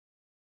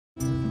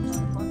Two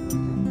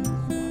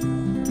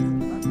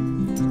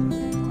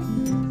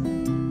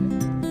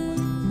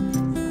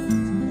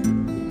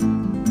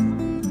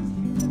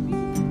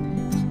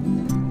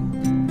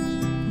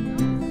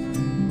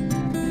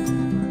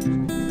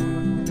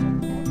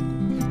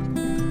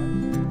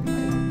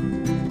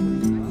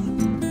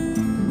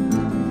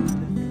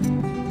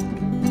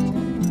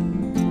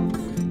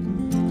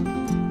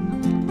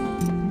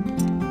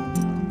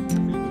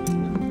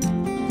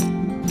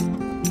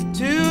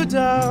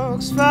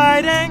dogs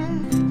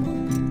fighting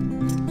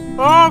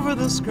over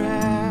the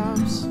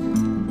scraps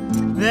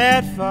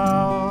that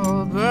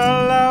fall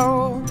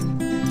below.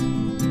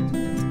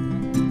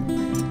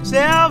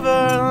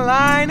 Silver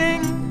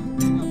lining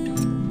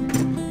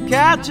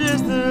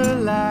catches the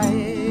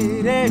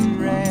light in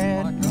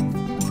red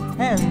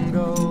and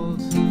gold.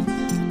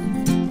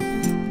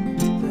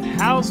 The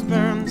house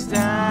burns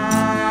down.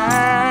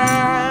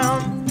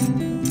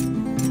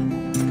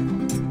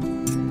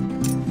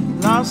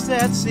 Lost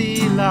at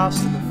sea,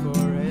 lost in the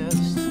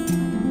forest.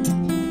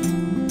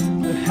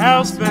 The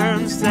house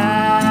burns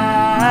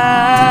down.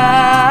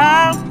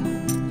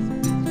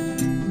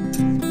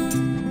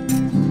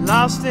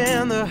 Lost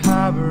in the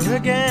harbor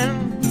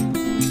again.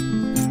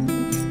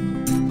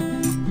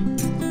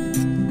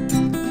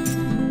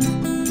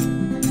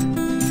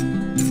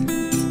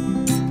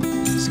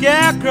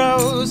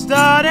 Scarecrows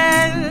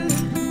doted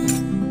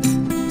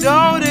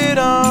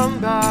on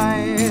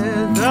by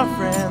the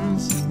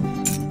friends,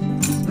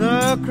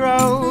 the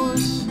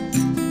crows,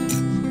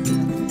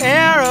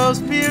 arrows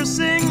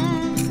piercing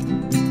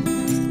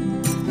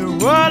the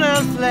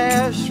wooden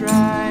flesh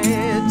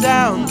right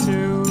down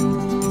to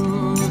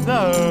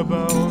the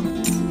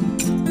bone.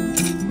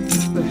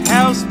 The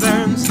house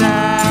burns down.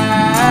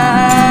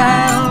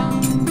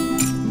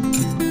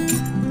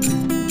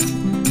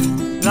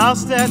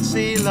 Lost at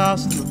sea,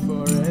 lost in the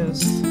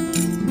forest.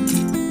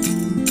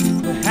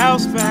 The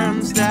house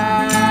burns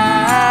down.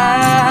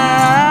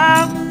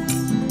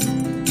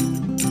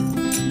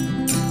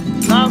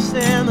 Lost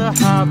in the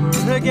harbor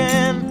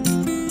again.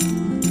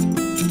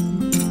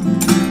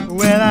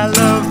 Well, I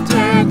loved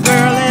a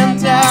girl in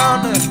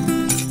town.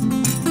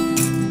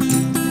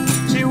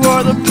 She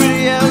wore the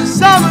prettiest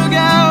summer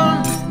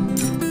gown,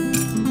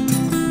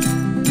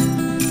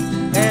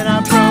 and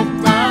I broke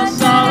my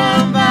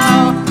solemn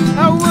vow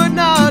I would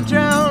not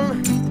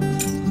drown.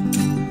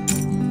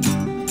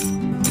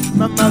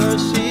 My mother,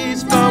 she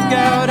spoke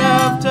out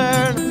of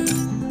turn,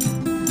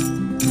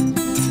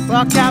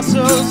 while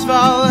castles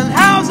fall and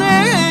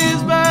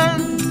houses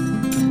burn.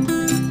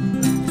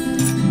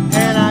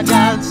 And I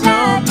got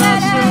so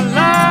much to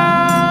learn.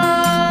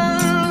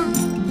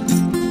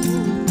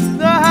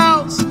 The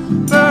house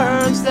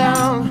burns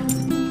down.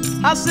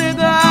 I said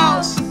the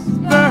house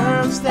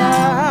burns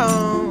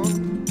down.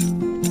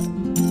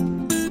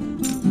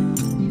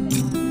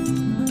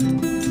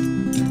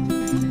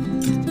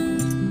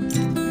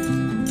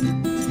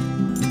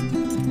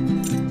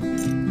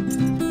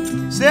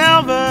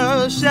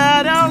 Silver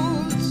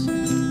shadows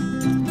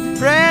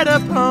preyed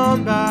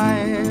upon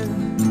by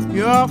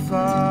your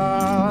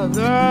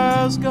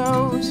father's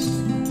ghost.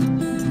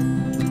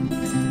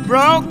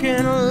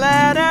 Broken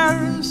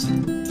ladders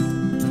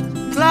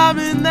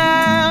climbing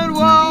that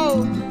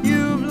wall.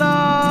 You've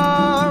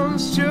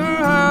lost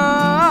your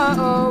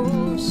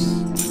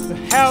host. The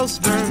house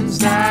burns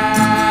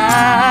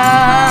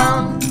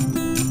down.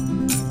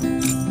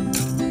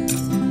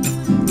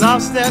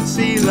 Lost at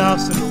sea,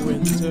 lost in the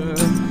winter.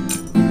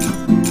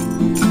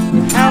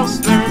 The house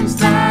burns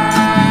down.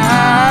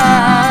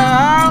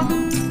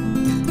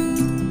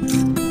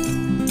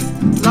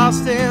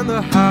 Lost in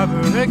the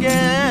harbor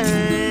again.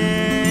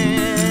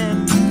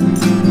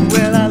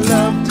 Well, I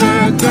loved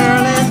a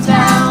girl in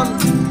town.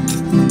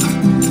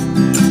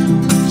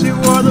 She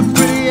wore the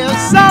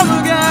prettiest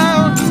summer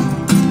gown,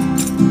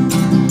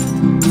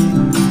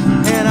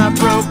 and I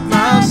broke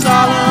my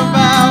solemn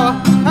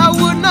vow I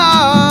would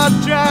not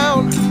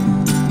drown.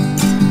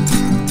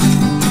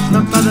 My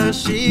mother,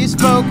 she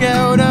spoke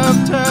out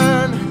of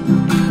turn,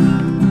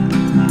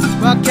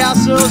 while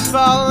castles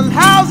fall and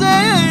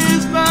houses